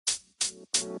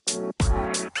Hi,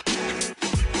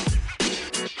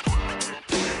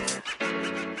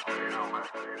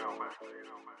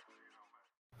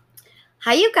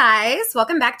 you guys.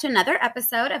 Welcome back to another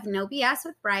episode of No BS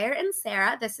with Bryer and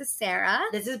Sara. This is Sara.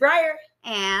 This is Bryer.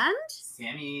 And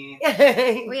Sammi.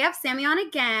 we have Sammi on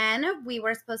again. We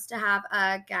were supposed to have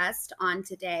a guest on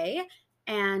today,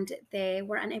 and they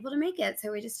were unable to make it.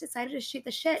 So we just decided to shoot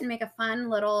the shit and make a fun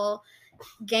little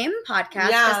game podcast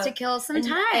just to kill some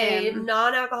time. A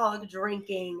non-alcoholic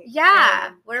drinking. Yeah.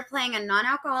 game. We're playing a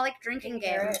non-alcoholic drinking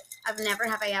game Right. of Never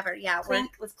Have I Ever. Yeah.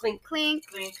 Clink. Let's clink. Clink.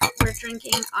 We're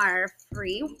drinking our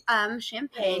free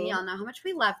champagne. Y'all know how much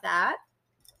we love that.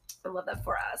 I love that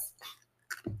for us.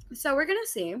 So we're going to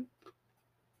see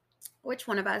which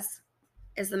one of us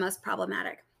is the most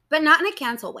problematic. But not in a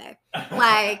cancel way.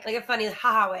 Like a funny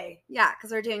haha way. Yeah,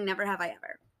 because we're doing Never Have I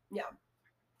Ever. Yeah.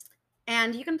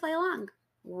 And you can play along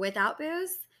without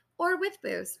booze or with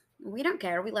booze. We don't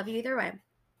care. We love you either way.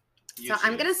 So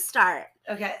I'm going to start.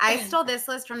 Okay. I stole this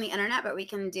list from the internet, but we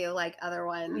can do like other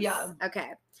ones. Yeah. Okay.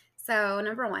 So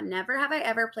number 1, never have I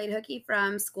ever played hooky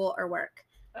from school or work.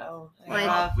 Oh.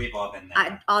 We've all been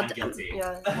there. I'm guilty.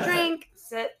 Yeah. Drink.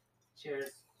 Sit.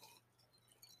 Cheers.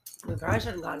 Oh, girl, I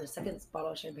should have gotten a second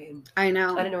bottle of champagne. I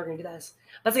know. I didn't know we were going to do this.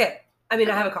 That's okay. I mean,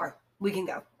 I have a car. We can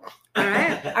go. All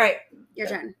right. All right. Your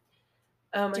turn.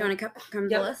 Do you want to come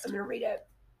to the list? I'm going to read it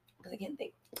because I can't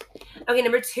think. Okay,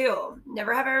 number 2.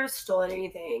 Never have I ever stolen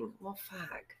anything. Well,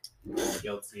 fuck.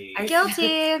 Guilty.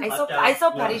 Guilty. I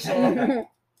stole petty shit.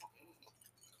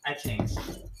 I changed.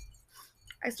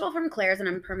 I stole from Claire's and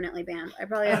I'm permanently banned. I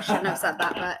probably shouldn't have said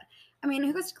that, but I mean,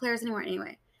 who goes to Claire's anymore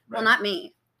anyway? Well, not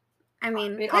me. I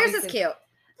mean Claire's is cute.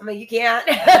 I mean, you can't.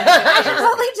 I should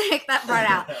totally take that part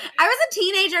out. I was a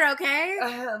teenager, okay?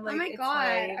 Oh my God.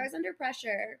 Fine. I was under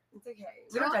pressure. It's okay.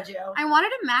 We don't judge you. I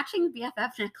wanted a matching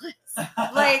BFF necklace.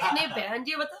 Like, and they banned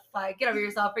you? What the fuck? Get over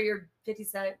yourself for your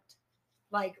 50-cent,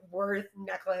 worth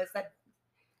necklace that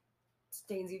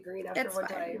stains you green after one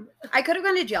time. I could have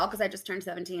gone to jail because I just turned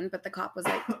 17, but the cop was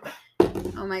like,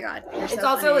 oh my God. It's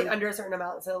also, under a certain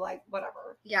amount, so,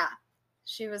 whatever. Yeah.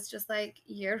 She was just like,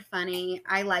 you're funny.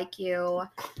 I like you.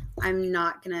 I'm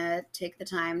not going to take the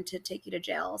time to take you to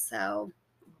jail. So.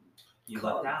 You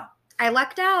lucked out. I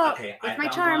lucked out. Okay, with I my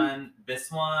found charm. one.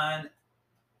 This one.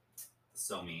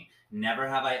 So me. Never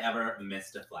have I ever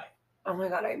missed a flight. Oh my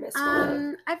God, I missed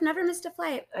one. I've never missed a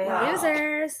flight. Wow.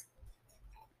 Losers.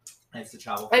 I used to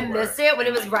travel. I missed it when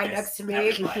it was right next to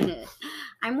me.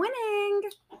 I'm winning.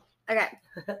 Okay.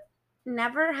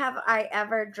 Never have I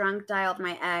ever drunk dialed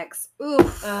my ex.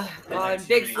 Oof. God,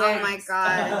 big flex. Oh my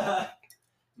God.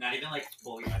 Not even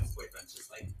fully ex-boyfriends,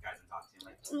 just guys I'm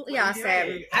talking to. Yeah,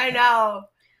 same. I know.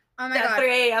 Oh my God.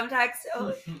 3 a.m. text.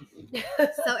 Oh.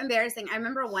 So embarrassing. I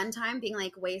remember one time being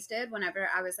wasted whenever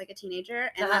I was a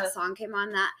teenager, and that song came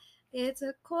on that. It's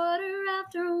 1:15.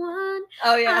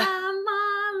 Oh yeah. I'm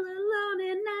all alone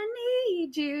and I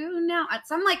need you now. At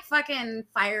some fucking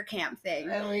fire camp thing.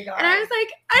 Oh my God. And I was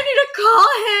like, I need to call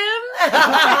him.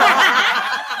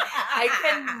 I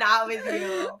cannot with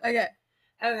you. Okay.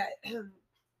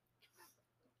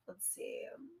 Let's see.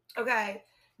 Okay.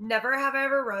 Never have I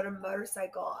ever rode a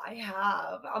motorcycle. I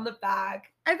have on the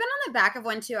back. I've been on the back of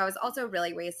one too. I was also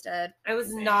really wasted. I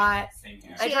was not. Same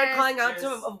here. I tried calling out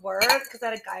to work because I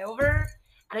had a guy over,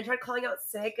 and I tried calling out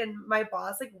sick, and my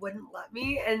boss wouldn't let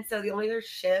me. And so the only other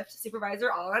shift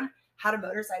supervisor on had a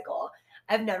motorcycle.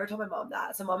 I've never told my mom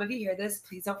that. So mom, if you hear this,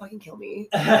 please don't fucking kill me.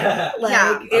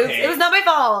 It was not my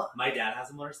fault. My dad has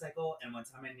a motorcycle, and one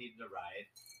time I needed a ride,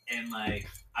 and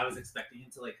I was expecting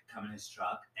him to come in his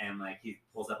truck, and he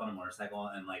pulls up on a motorcycle,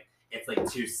 and it's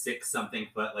 2 6-something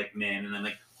foot men, and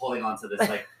then holding on to this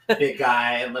big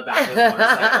guy in the back of his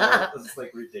motorcycle. It was just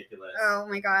ridiculous. Oh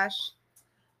my gosh.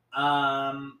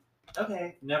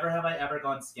 Okay. Never have I ever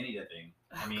gone skinny dipping.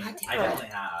 I mean, I definitely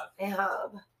have. I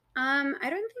have. I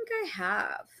don't think I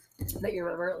have. That you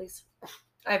remember, at least.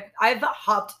 I've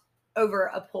hopped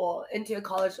over a pool into a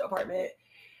college apartment.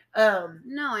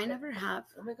 No, I never have.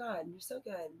 Oh my God, you're so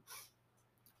good.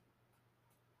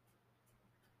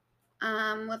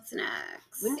 What's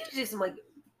next? We need to do some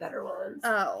better ones.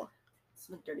 Oh.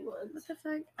 Some dirty ones. What the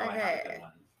fuck? Oh, I have a good Okay.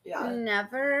 one. Yeah.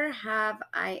 Never have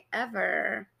I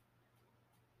ever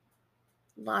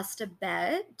lost a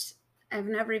bet. I've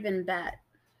never even bet.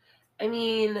 I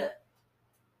mean,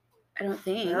 I don't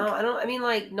think. no, I don't. I mean,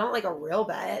 not a real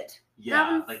bet.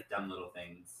 Yeah, dumb little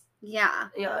things. Yeah.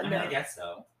 Yeah, I mean, I guess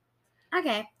so.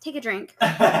 Okay, take a drink.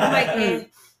 I'm eh.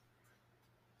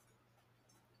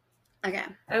 Okay.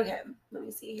 Okay, let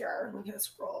me see here. Let me kind of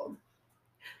scroll.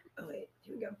 Oh wait,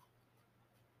 here we go.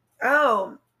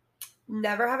 Oh,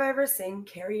 Never have I ever sang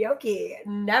karaoke.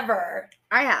 Never.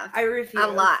 I have. I refuse. A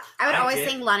lot. I would always did.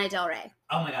 sing Lana Del Rey.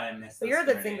 Oh my god, I missed But those you're a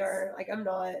good days. singer. Like, I'm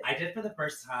not. I did for the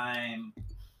first time,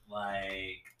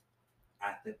 like,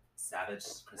 at the Savage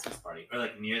Christmas party. Or,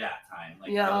 like, near that time.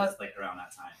 Like, Yeah. I was, like, around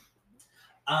that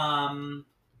time.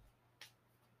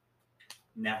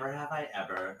 Never have I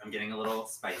ever, I'm getting a little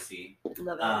spicy,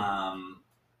 Love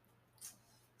it.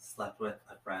 slept with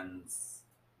a friend's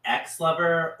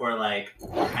ex-lover or, like,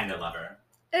 kind of lover.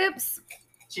 Oops.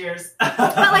 Cheers. But,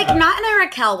 like, not in a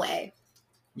Raquel way.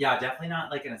 Yeah, definitely not,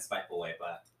 like, in a spiteful way,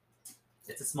 but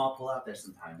it's a small pool out there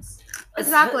sometimes.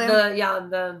 Exactly.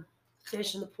 The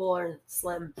fish in the pool are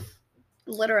slim.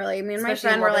 Literally. Me and my Especially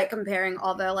friend in were, weather. like, comparing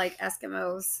all the, like,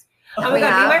 Eskimos. Oh my god,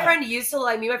 Yeah. me and my friend used to,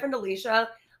 like, me and my friend Alicia,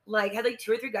 like, had, like,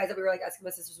 2 or 3 guys that we were, like, asking my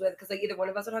sisters with, because, like, either one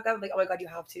of us would hook up, I'm like, oh my god, you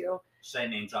have to. Should I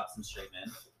name drop some straight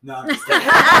men? No, I'm just kidding.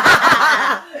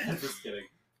 I'm just kidding.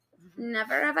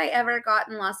 Never have I ever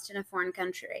gotten lost in a foreign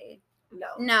country. No.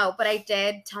 No, but I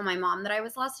did tell my mom that I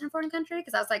was lost in a foreign country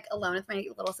because I was like alone with my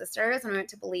little sisters when we went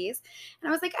to Belize. And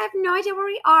I was like, I have no idea where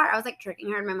we are. I was like tricking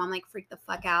her and my mom like freaked the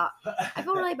fuck out. I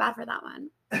feel really bad for that one.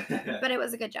 But it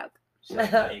was a good joke. She like,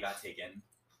 thought you got taken.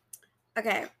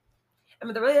 Okay. I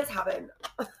mean, that really does happen.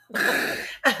 Like,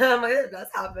 it does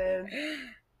happen.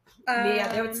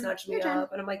 Yeah, they would snatch me your turn.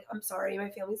 up, and I'm like, I'm sorry, my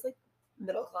family's like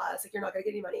middle class. Like, you're not gonna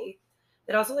get any money.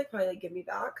 They'd also like probably like give me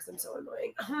back because I'm so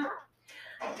annoying.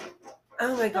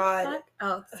 Oh my god. Fuck?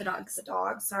 Oh, it's the It's dogs. the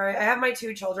dogs. Sorry, I have my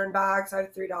 2 children back, so I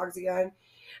have 3 dogs again.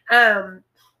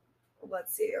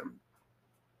 Let's see.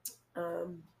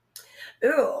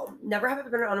 Ooh, never have I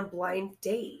been on a blind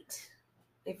date.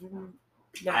 I have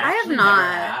actually not.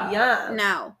 never have. Yeah.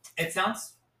 No. It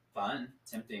sounds fun,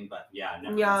 tempting, but yeah,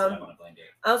 never Yeah. yeah. on a blind date.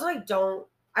 I also like don't.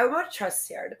 I would trust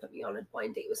Sarah to put me on a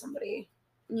blind date with somebody.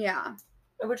 Yeah.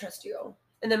 I would trust you,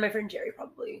 and then my friend Jerry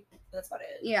probably. That's about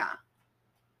it. Yeah.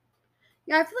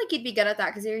 Yeah, I feel like you'd be good at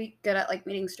that because you're good at like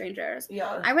meeting strangers.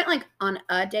 Yeah. I went like on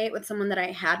a date with someone that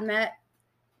I had met,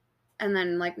 and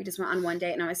then like we just went on one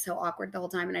date, and I was so awkward the whole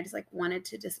time, and I just like wanted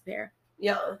to disappear.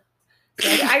 Yeah. So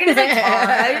I can just like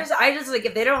talk. I just like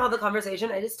if they don't have the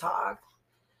conversation, I just talk.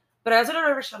 But I also don't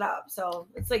ever shut up. So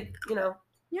it's like, you know,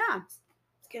 Yeah,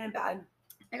 it's getting bad.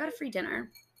 I got a free dinner.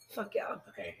 Fuck yeah.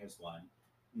 Okay, here's one.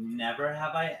 Never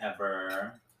have I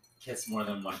ever kissed more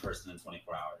than one person in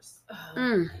 24 hours.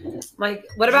 Like,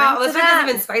 what about, Drink let's to make that. this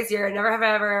even spicier. Never have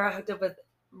I ever hooked up with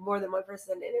more than one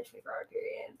person in a 24-hour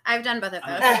period. I've done both of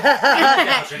those.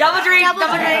 Double drink, Double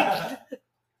double drink. drink.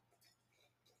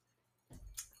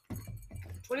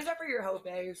 20s are for your hoe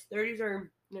phase. 30s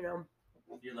are, you know,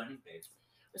 Your learning phase.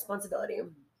 responsibility.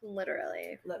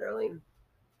 Literally. Literally.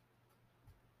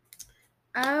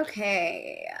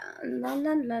 Okay. La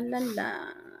la la la la.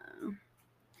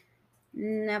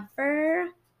 Never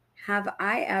have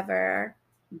I ever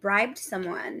bribed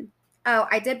someone. Oh,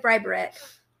 I did bribe Rick.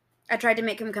 I tried to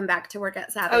make him come back to work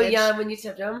at Savage. Oh, yeah, when you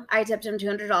tipped him. I tipped him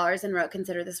 $200 and wrote,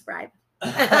 "Consider this a bribe."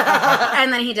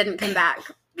 And then he didn't come back.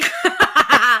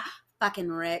 Fucking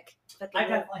Rick. I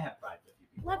definitely have bribed a few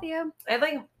people. Love you.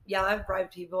 I've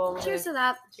bribed people. Cheers to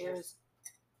that. Cheers.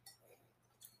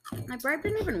 My bribe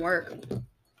didn't even work.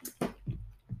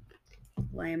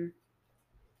 Lame.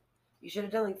 You should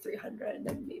have done like 300,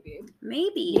 then maybe.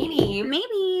 Maybe.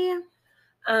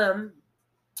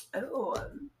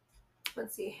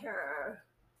 Let's see here.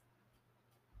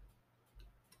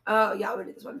 Oh, yeah, I'm gonna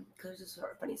do this one because it's a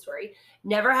funny story.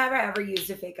 Never have I ever used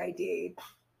a fake ID.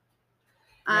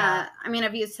 Yeah. I mean,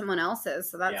 I've used someone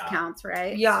else's, so that Yeah. counts,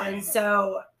 right? Yeah, Same. and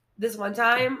so this one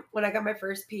time when I got my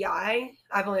first PI,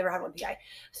 I've only ever had one PI.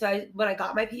 So when I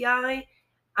got my PI,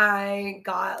 I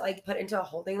got like put into a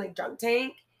holding like drunk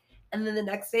tank. And then the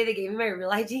next day they gave me my real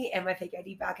ID and my fake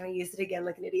ID back and I used it again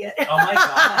like an idiot. Oh my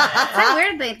god. It's so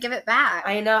weird they'd give it back.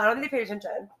 I know. I don't think they paid attention.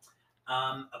 Okay,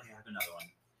 I have another one.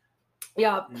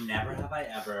 Yeah. Never have I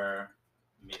ever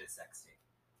made a sex tape.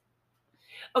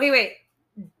 Okay, wait.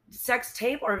 Sex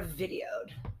tape or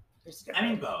videoed? There's a I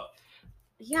mean difference. both.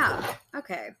 Yeah.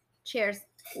 Okay. Cheers.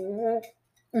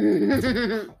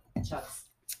 Chucks.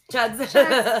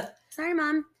 Chugs. Sorry,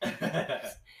 Mom.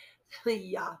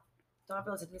 Yeah. Don't have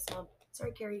to listen to this, Mom.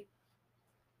 Sorry, Carrie.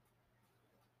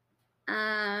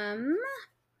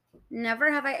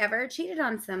 Never have I ever cheated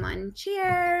on someone.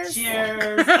 Cheers.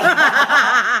 Cheers.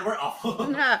 We're awful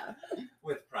No.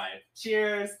 with pride.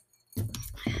 Cheers.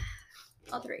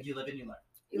 All three. You live and you learn.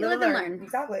 You live and learn.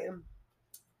 Exactly.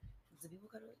 Some people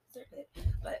gotta deserve it.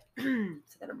 But so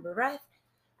then I'm breath.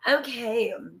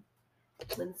 Okay.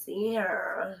 Let's see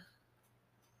here.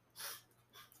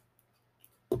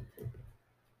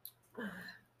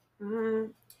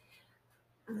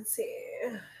 Let's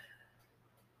see.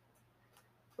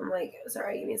 I'm like,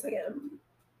 sorry, give me a second.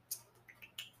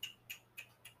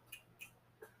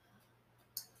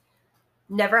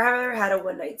 Never have I ever had a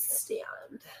one night stand.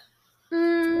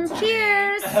 Cheers.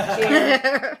 Cheers.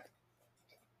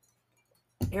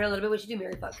 Here a little bit. We should do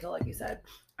Marry, Fuck, Kill, like you said.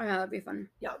 Oh, yeah, that'd be fun.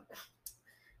 Yeah.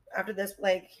 After this,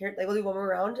 like here, like we'll do one more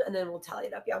round and then we'll tally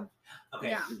it up. Yeah. Okay.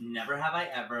 Yeah. Never have I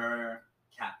ever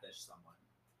catfished someone.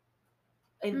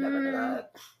 I never did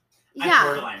that. I Yeah.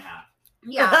 borderline have.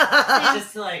 Yeah.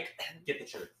 Just to like get the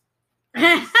truth.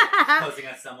 Just, like, posing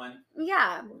as someone.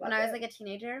 Yeah. When I was like a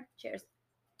teenager. Cheers.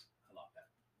 I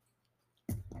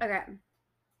love that. Okay.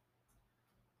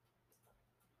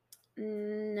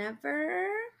 Never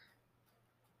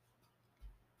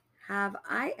have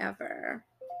I ever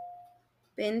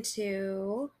been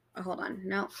to. Oh, hold on.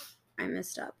 No, I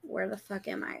messed up. Where the fuck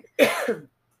am I?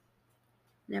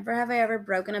 Never have I ever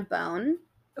broken a bone.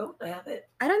 Oh, I have it.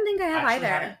 I don't think I have Actually,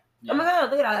 either. Yeah. Oh my god,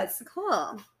 look at us.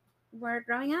 Cool. We're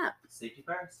growing up. Safety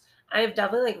first. I have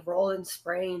definitely like rolled and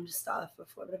sprained stuff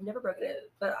before, but I've never broken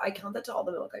it. But I count that to all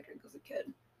the milk I drank as a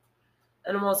kid.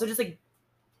 And I'm also just like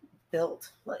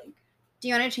built. Like, Do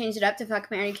you want to change it up to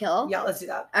fuck, marry, kill? yeah, let's do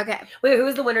that. Okay. Wait,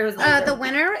 who's the winner? Who's the loser? The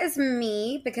winner is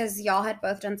me because y'all had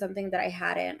both done something that I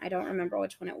hadn't. I don't remember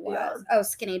which one it was. Yeah. Oh,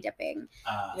 skinny dipping.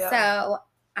 Yeah. So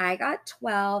I got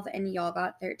 12 and y'all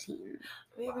got 13.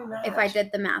 Maybe If I did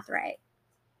the math right.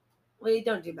 Wait,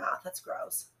 don't do math. That's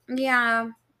gross. Yeah,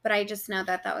 but I just know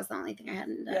that was the only thing I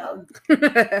hadn't done.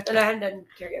 Yeah. And I hadn't done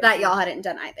karaoke. That y'all hadn't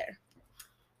done either.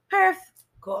 Perf.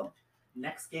 Cool.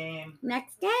 Next game.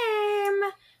 Next game.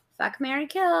 Fuck, marry,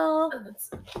 kill. Oh,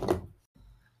 that's-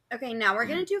 Okay, now we're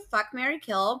going to do fuck, marry,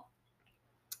 kill.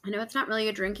 I know it's not really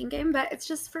a drinking game, but it's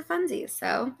just for funsies.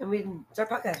 So And it's our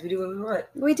podcast. We do what we want.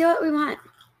 we do what we want.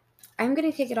 I'm going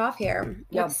to kick it off here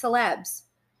Yeah. with celebs.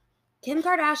 Kim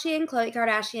Kardashian, Khloe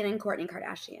Kardashian, and Kourtney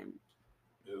Kardashian.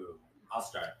 Ooh, I'll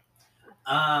start.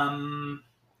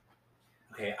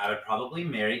 Okay, I would probably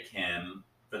marry Kim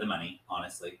for the money,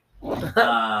 honestly.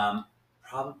 I'd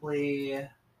probably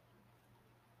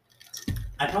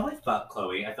fuck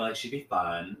Khloe. I feel like she'd be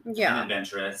fun Yeah. and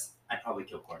adventurous. I'd probably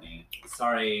kill Kourtney.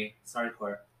 Sorry,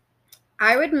 Court.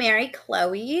 I would marry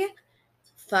Khloe,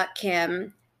 fuck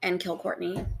Kim, and kill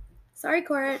Kourtney. Sorry,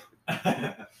 Court.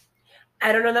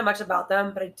 I don't know that much about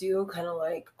them, but I do kind of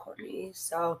like Kourtney.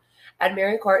 So I'd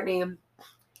marry Kourtney.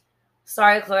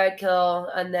 Sorry, Khloe, I'd kill.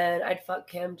 And then I'd fuck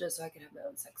Kim just so I could have my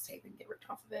own sex tape and get ripped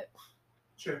off of it.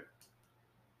 Sure.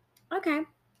 Okay,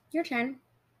 your turn.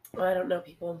 I don't know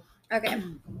people. Okay, I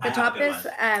the have top a good is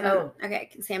one. Okay,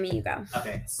 Sammy, you go.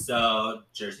 Okay, so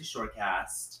Jersey Shore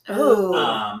cast.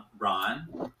 Oh.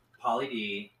 Ron, Pauly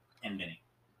D, and Vinny.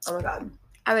 Oh my god.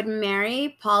 I would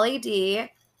marry Pauly D,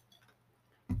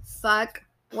 fuck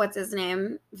what's his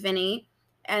name, Vinny,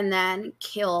 and then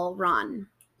kill Ron.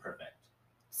 Perfect.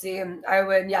 See, I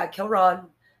would, kill Ron,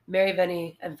 marry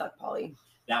Vinny, and fuck Pauly.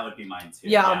 That would be mine too.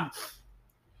 Yeah.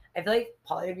 I feel like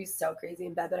Pauly would be so crazy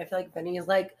in bed, but I feel like Vinny is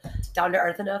like down to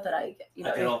earth enough that I, A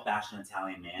good old fashioned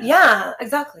Italian man. Yeah,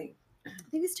 exactly. I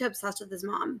think he's too obsessed with his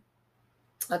mom.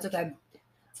 That's okay.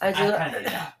 I kind of hate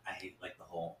that. I hate like the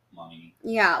whole mommy.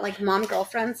 Yeah, like mom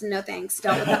girlfriends, no thanks.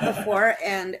 Dealt with that before,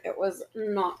 and it was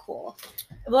not cool.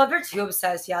 Well, if they're too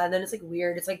obsessed, and then it's like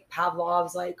weird. It's like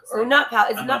Pavlov's, like, or not Pav.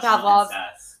 It's not Emotional Pavlov.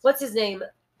 incest. What's his name?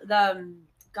 The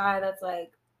guy that's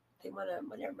like they want to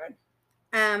whatever.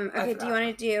 Okay, do you want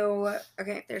to do?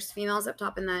 Okay, there's females up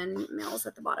top and then males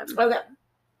at the bottom. Okay.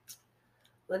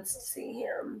 Let's see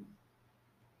here.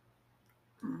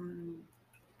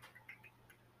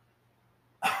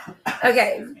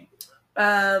 Okay.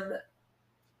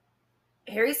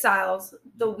 Harry Styles,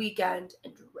 The Weeknd,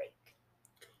 and Drake.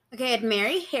 Okay, I'd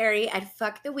marry Harry, I'd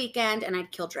fuck The Weeknd, and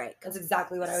I'd kill Drake. That's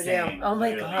exactly what I would Same, do. Oh my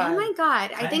literally. god. Oh my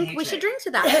god, I I think hate we should Drake. drink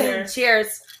to that.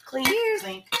 Cheers. Clean. Cheers.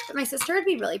 Clink. But my sister would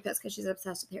be really pissed because she's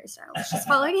obsessed with Harry Styles. She's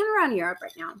following him around Europe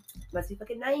right now. Must be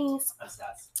fucking nice.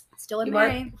 Obsessed. Still would You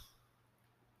marry.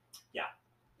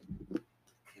 Okay,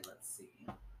 let's see.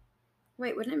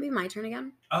 Wait, wouldn't it be my turn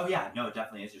again? Oh yeah, no, it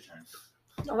definitely is your turn.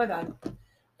 Oh my god.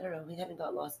 I don't know. We haven't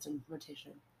got lost in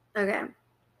rotation. Okay.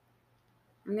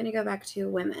 I'm gonna go back to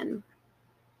women.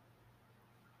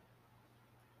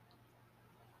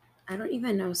 I don't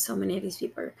even know so many of these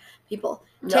people.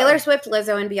 No. Taylor Swift,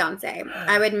 Lizzo, and Beyonce.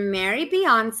 I would marry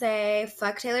Beyonce,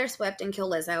 fuck Taylor Swift, and kill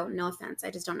Lizzo. No offense,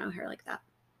 I just don't know her like that.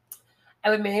 I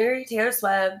would marry Taylor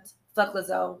Swift, fuck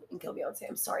Lizzo, and kill Beyonce.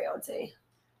 I'm sorry, Beyonce.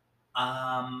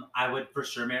 I would for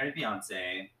sure marry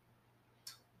Beyonce.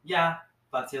 Yeah,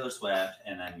 fuck Taylor Swift,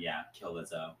 and then kill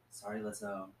Lizzo. Sorry,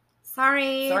 Lizzo.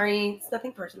 Sorry. It's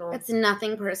nothing personal. It's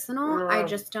nothing personal. I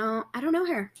don't know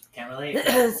her. Can't relate.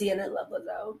 See, and I love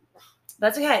Lizzo.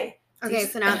 That's okay. Okay,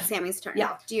 so now it's Sammy's turn.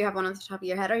 Yeah. Do you have one on the top of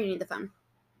your head or you need the phone?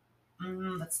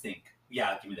 Let's think.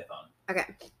 Yeah, give me the phone. Okay.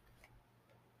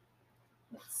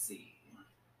 Let's see.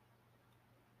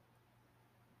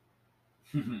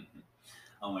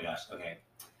 Oh my gosh. Okay.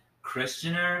 Kris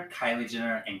Jenner, Kylie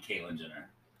Jenner, and Caitlyn Jenner.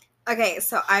 Okay,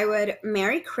 so I would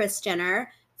marry Kris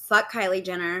Jenner, fuck Kylie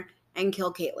Jenner, and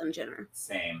kill Caitlyn Jenner.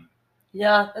 Same.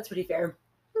 Yeah, that's pretty fair.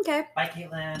 Okay. Bye,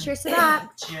 Caitlyn. Cheers to that.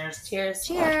 Cheers. Cheers.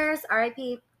 Cheers.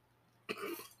 R.I.P.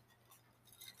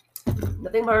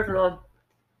 Nothing personal.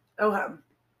 Okay.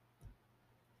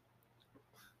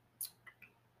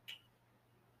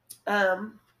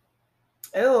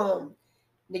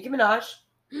 Nicki Minaj,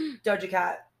 Doja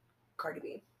Cat, Cardi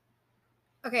B.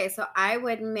 Okay, so I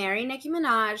would marry Nicki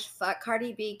Minaj, fuck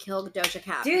Cardi B, kill Doja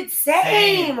Cat. Dude,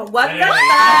 same. What the Literally.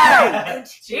 fuck? And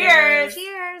Cheers.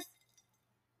 Cheers.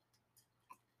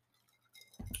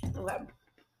 Okay.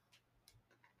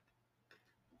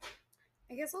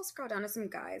 I guess I'll scroll down to some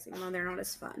guys, even though they're not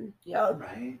as fun. Yeah.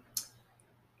 Right?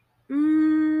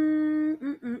 And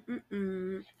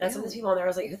some of these people on there, I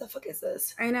was like, who the fuck is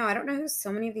this? I know. I don't know who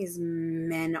so many of these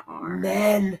men are.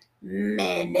 Men.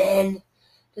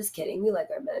 Just kidding. We like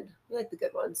our men. We like the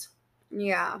good ones,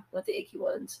 Yeah. not the icky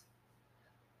ones.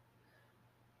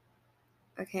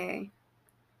 Okay.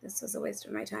 This was a waste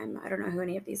of my time. I don't know who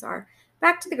any of these are.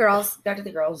 Back to the girls. Back to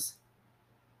the girls.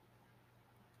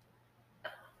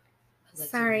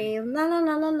 Sorry. La la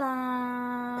la la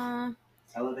la.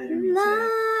 Elevator music. La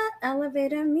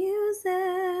elevator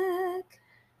music.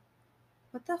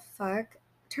 What the fuck?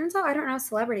 Turns out I don't know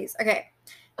celebrities. Okay.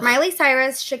 Miley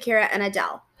Cyrus, Shakira, and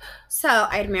Adele. So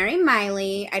I'd marry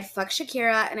Miley, I'd fuck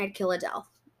Shakira, and I'd kill Adele.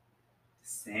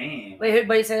 Same. Wait,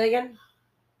 what did you say that again?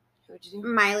 What would you do?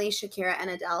 Miley, Shakira, and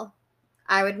Adele.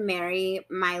 I would marry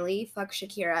Miley, fuck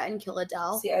Shakira, and kill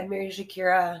Adele. See, I'd marry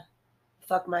Shakira,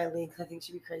 fuck Miley, because I think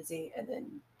she'd be crazy, and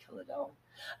then kill Adele.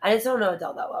 I just don't know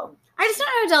Adele that well. I just don't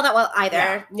know Adele that well either.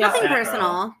 Yeah. Nothing That girl.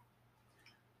 personal.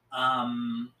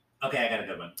 Okay, I got a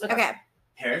good one. Okay.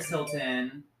 Paris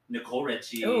Hilton, Nicole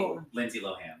Richie, Ooh. Lindsay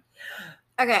Lohan.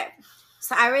 Okay.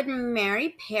 So I would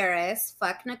marry Paris,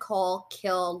 fuck Nicole,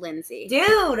 kill Lindsay.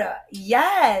 Dude,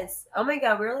 yes. Oh my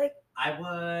god, we're like I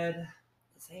would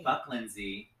the same. fuck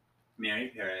Lindsay,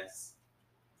 marry Paris.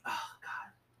 Oh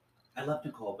God, I love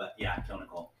Nicole, but yeah, kill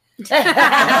Nicole.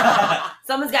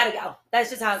 Someone's got to go. That's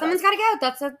just how it Someone's goes. got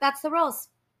to go. That's the rules.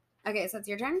 Okay, so it's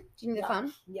your turn. Do you need the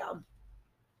phone? Yeah.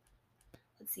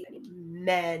 Let's see any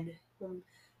men.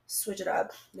 Switch it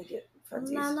up. Make it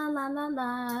funsies. La la la la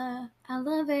la.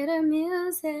 Elevator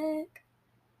music.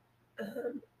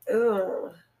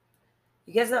 Ooh.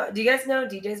 You guys know? Do you guys know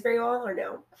DJs very well or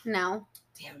no? No.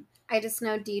 Damn. I just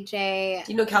know DJ.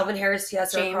 Do you know Calvin Harris,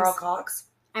 Tiesto, and James. Carl Cox?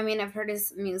 I mean, I've heard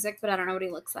his music, but I don't know what he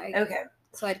looks like. Okay.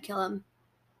 So I'd kill him.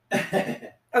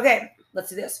 Okay. Let's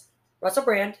do this. Russell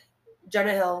Brand,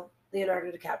 Jonah Hill,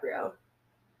 Leonardo DiCaprio.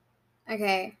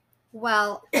 Okay.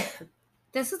 Well,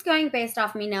 this is going based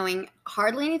off me knowing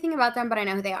hardly anything about them, but I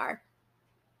know who they are.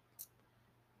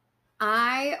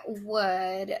 I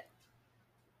would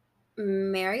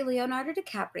marry Leonardo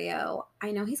DiCaprio.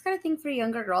 I know he's got a thing for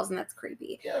younger girls, and that's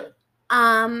creepy. Yeah.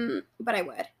 But I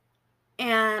would.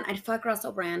 And I'd fuck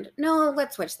Russell Brand. No,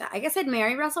 let's switch that. I guess I'd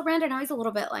marry Russell Brand. I know he's a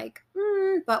little bit like,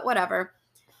 but whatever.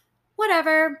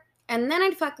 Whatever. And then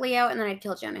I'd fuck Leo, and then I'd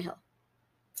kill Jonah Hill.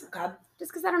 Okay.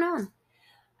 Just because I don't know him.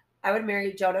 I would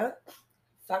marry Jonah,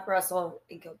 fuck Russell,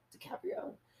 and kill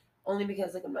DiCaprio. Only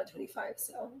because like I'm not 25,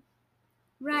 so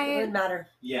it Right. wouldn't matter.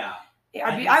 Yeah. Yeah,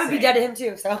 I I would be think dead to him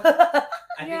too. So I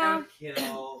think Yeah. I would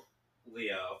kill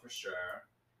Leo for sure,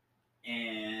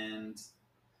 and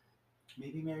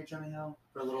maybe marry Jonah Hill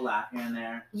for a little laugh here and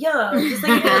there. yeah, just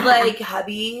like a good like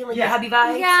hubby, like Yeah. the hubby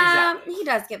vibes. Yeah, exactly. he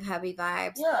does give heavy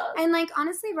vibes. Yeah. And like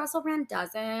honestly, Russell Brand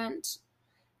doesn't.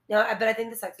 No, but I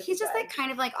think the sex. would He's be just good. like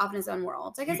kind of like off in his own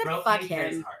world. So I He guess I'd broke fuck Katy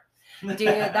Perry's him. heart. Dude,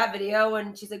 that video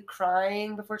when she's like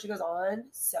crying before she goes on,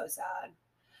 so sad.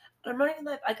 I'm not even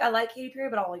like I like Katy Perry,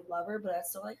 but I don't like love her, but I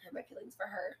still like hurt my feelings for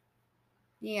her.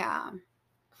 Yeah.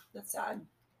 That's sad.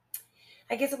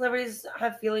 I guess celebrities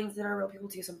have feelings that are real people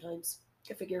too sometimes.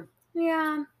 I figure.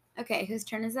 Yeah. Okay, whose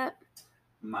turn is it?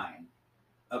 Mine.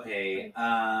 Okay.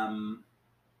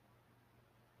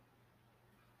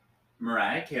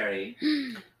 Mariah Carey,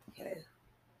 Okay.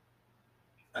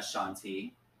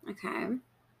 Ashanti, Okay.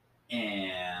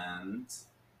 and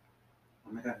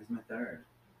oh my God, who's my third?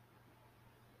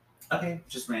 Okay,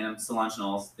 just random. Solange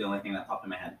Knowles, the only thing that popped in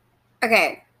my head.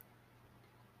 Okay.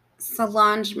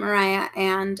 Solange, Mariah,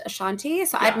 and Ashanti.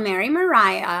 So I'd Yeah. marry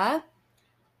Mariah.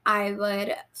 I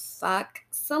would fuck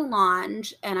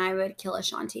Solange, and I would kill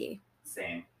Ashanti.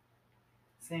 Same.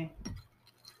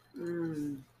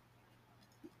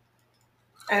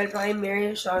 I would probably marry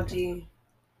Ashanti,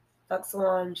 fuck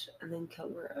Solange, and then kill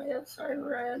Mariah. Sorry,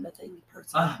 Mariah, nothing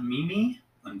personal. Mimi?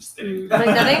 I'm just kidding. Like,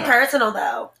 nothing personal,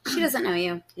 though. She doesn't know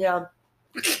you. Yeah.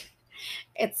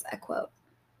 It's a quote.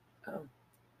 Oh.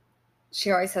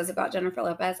 She always says about Jennifer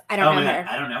Lopez. I don't know her.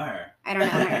 I don't know her. I don't know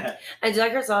her. I do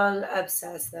like her song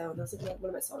Obsessed, though. That was like one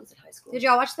of my songs in high school. Did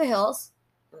y'all watch The Hills?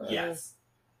 Yes.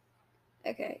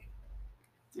 Okay.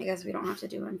 I guess we don't have to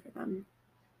do one for them.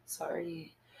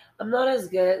 Sorry. I'm not as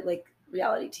good at, like,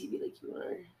 reality TV like you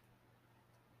are.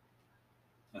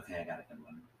 Okay, I got a good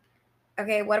one.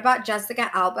 Okay, what about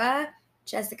Jessica Alba,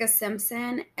 Jessica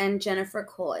Simpson, and Jennifer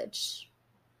Coolidge?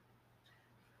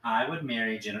 I would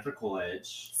marry Jennifer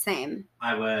Coolidge. Same.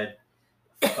 I would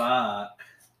fuck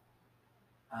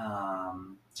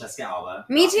Jessica Alba.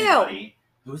 Me too. Body.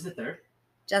 Who was the third?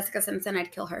 Jessica Simpson,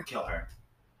 I'd kill her. Kill her.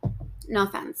 No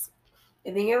offense. I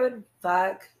think I would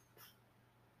fuck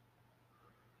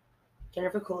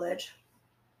Jennifer Coolidge.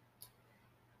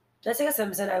 Jessica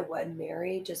Simpson I would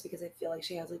marry just because I feel like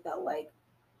she has like that, like,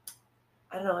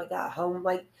 I don't know, like that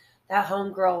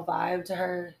homegirl vibe to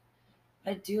her.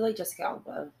 I do like Jessica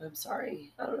Alba. I'm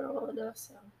sorry. I don't know well enough,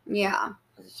 so Yeah.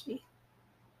 that's just me.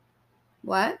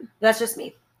 What? That's just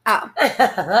me. Oh.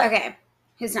 Okay. Okay.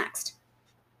 Who's next?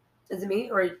 Is it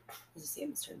me or is it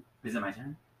Sam's turn? Is it my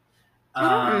turn? I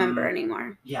don't remember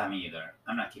anymore. Yeah, me either.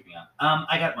 I'm not keeping up.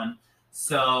 I got one.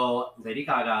 So Lady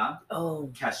Gaga,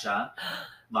 Kesha,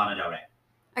 Lana Del Rey.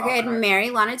 Okay, I'd marry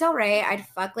Lana Del Rey. I'd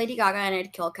fuck Lady Gaga and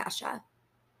I'd kill Kesha.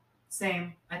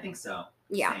 Same. I think so.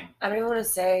 Yeah. Same. I don't even want to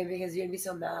say because you're gonna be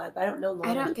so mad, but I don't know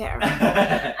Lana. I don't care.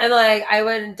 And like, I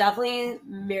would definitely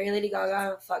marry Lady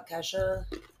Gaga, fuck Kesha,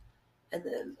 and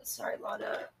then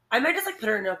Lana. I might just like put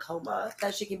her in a coma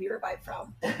that she can be revived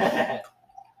from.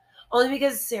 Only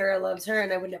because Sara loves her,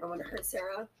 and I would never want to hurt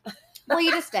Sara. Well, you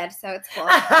just did, so it's cool.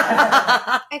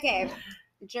 Okay,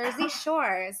 Jersey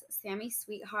Shores, Sammy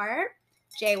Sweetheart,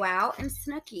 JWoww, and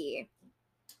Snooki.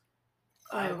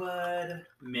 I would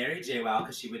marry JWoww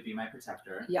because she would be my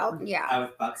protector. Yeah. I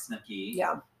would fuck Snooki.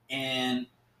 Yeah. And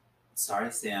sorry,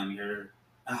 Sam,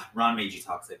 Ron made you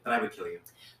toxic, but I would kill you.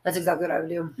 That's exactly what I would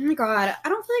do. Oh my god, I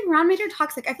don't feel like Ron made her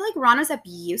toxic. I feel like Ron was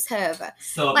abusive.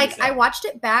 So like abusive. I watched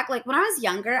it back. Like when I was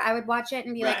younger, I would watch it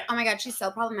and be like, Right. "Oh my god, she's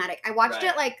so problematic." I watched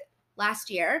it like last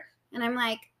year, and I'm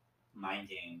like, mind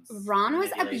games. Ron was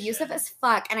abusive as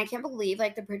fuck, and I can't believe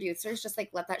like the producers just like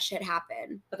let that shit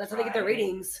happen. But that's how they get their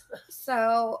ratings.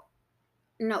 So,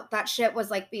 no, that shit was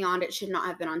like beyond. It should not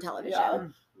have been on television. Yeah.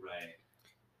 Right.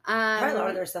 Probably a lot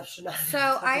of their stuff should not.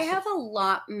 So I have a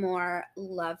lot more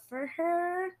love for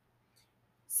her.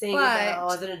 Seeing that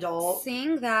as an adult.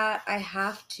 Seeing that I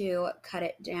have to cut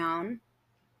it down,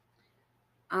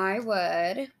 I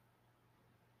would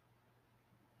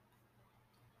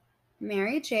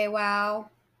marry JWoww.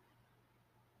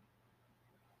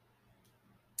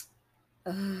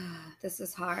 This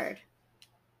is hard.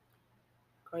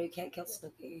 Girl, you can't kill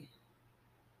Snooki.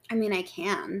 I mean, I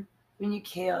can. I mean, you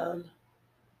can.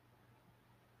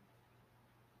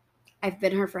 I've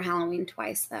been her for Halloween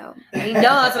twice, though. I know,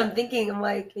 that's what I'm thinking. I'm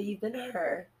like, you've been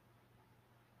her.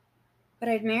 But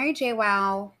I'd marry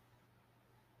JWoww.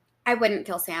 I wouldn't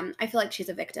kill Sam. I feel like she's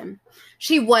a victim.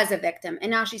 She was a victim,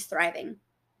 and now she's thriving.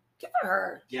 Good for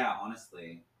her. Yeah,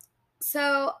 honestly.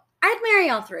 So I'd marry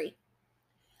all three.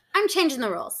 I'm changing the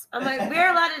rules. I'm like,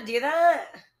 we're allowed to do that?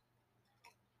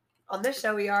 On this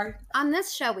show, we are. On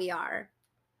this show, we are.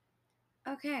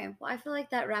 Okay, well, I feel like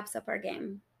that wraps up our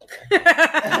game.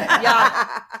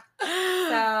 Yeah.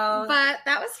 So, but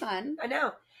that was fun. I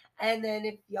know. And then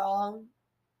if y'all,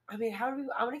 I mean, I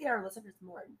want to get our listeners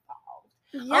more involved.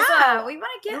 Yeah, Also, we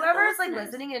want to get whoever is like listeners.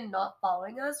 listening and not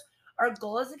following us. Our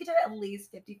goal is to get to at least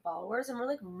 50 followers, and we're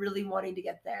like really wanting to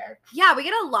get there. Yeah, we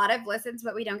get a lot of listens,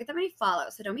 but we don't get that many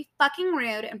follows. So don't be fucking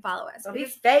rude and follow us. Don't be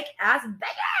fake ass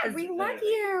beggars. We love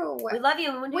you. We love you.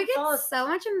 And when We you get follow us, so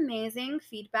much amazing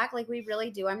feedback. Like we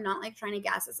really do. I'm not like trying to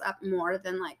gas us up more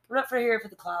than like we're not for here for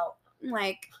the clout.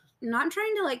 Not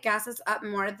trying to like gas us up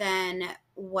more than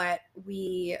what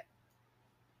we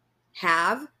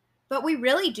have. But we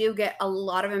really do get a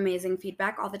lot of amazing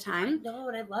feedback all the time. No,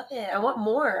 and I love it. I want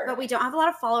more. But we don't have a lot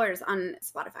of followers on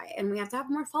Spotify, and we have to have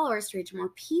more followers to reach more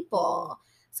people.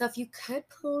 So if you could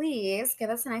please give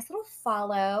us a nice little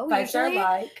follow. 5-star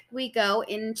like. We go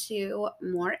into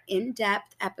more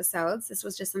in-depth episodes. This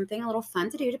was just something a little fun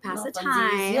to do to pass the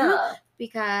time. Yeah.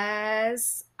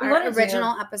 Because We our wanted to.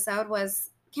 original episode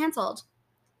was canceled.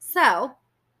 So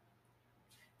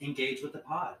Engage with the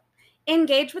pod.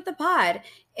 engage with the pod.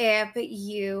 If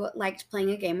you liked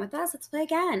playing a game with us, let's play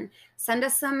again. Send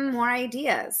us some more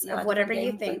ideas of whatever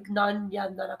you think.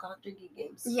 Non-alcoholic drinking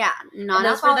games. Yeah, And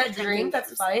as for that drinking drink, that's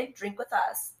games. fine. Drink with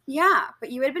us. Yeah,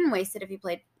 but you would have been wasted if you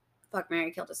played Fuck,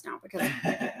 Marry, Kill Just Now, because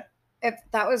if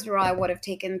that was real, I would have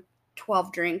taken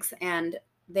 12 drinks and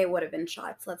they would have been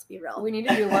shots. Let's be real. We need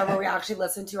to do one where we actually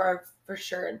listen to our for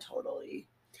sure and totally.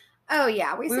 Oh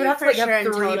yeah, we would have for to sure have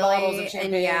and 3 totally, bottles of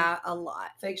champagne. and yeah, a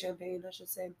lot. Fake champagne, I should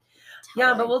say. Totally.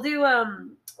 Yeah, but we'll do a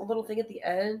little thing at the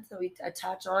end that we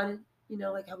attach on. You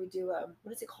know, like how we do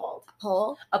what is it called?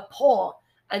 A poll,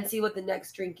 and see what the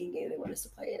next drinking game they want us to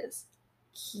play is.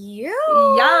 Cute.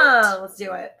 Yeah, let's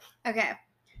do it. Okay.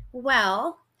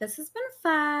 Well, this has been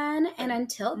fun, and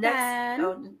until then.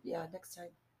 Oh yeah, next time.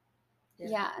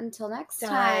 Yeah, until next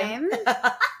time.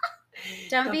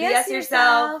 Don't BS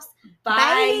yourselves.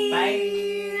 Bye.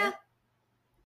 Bye.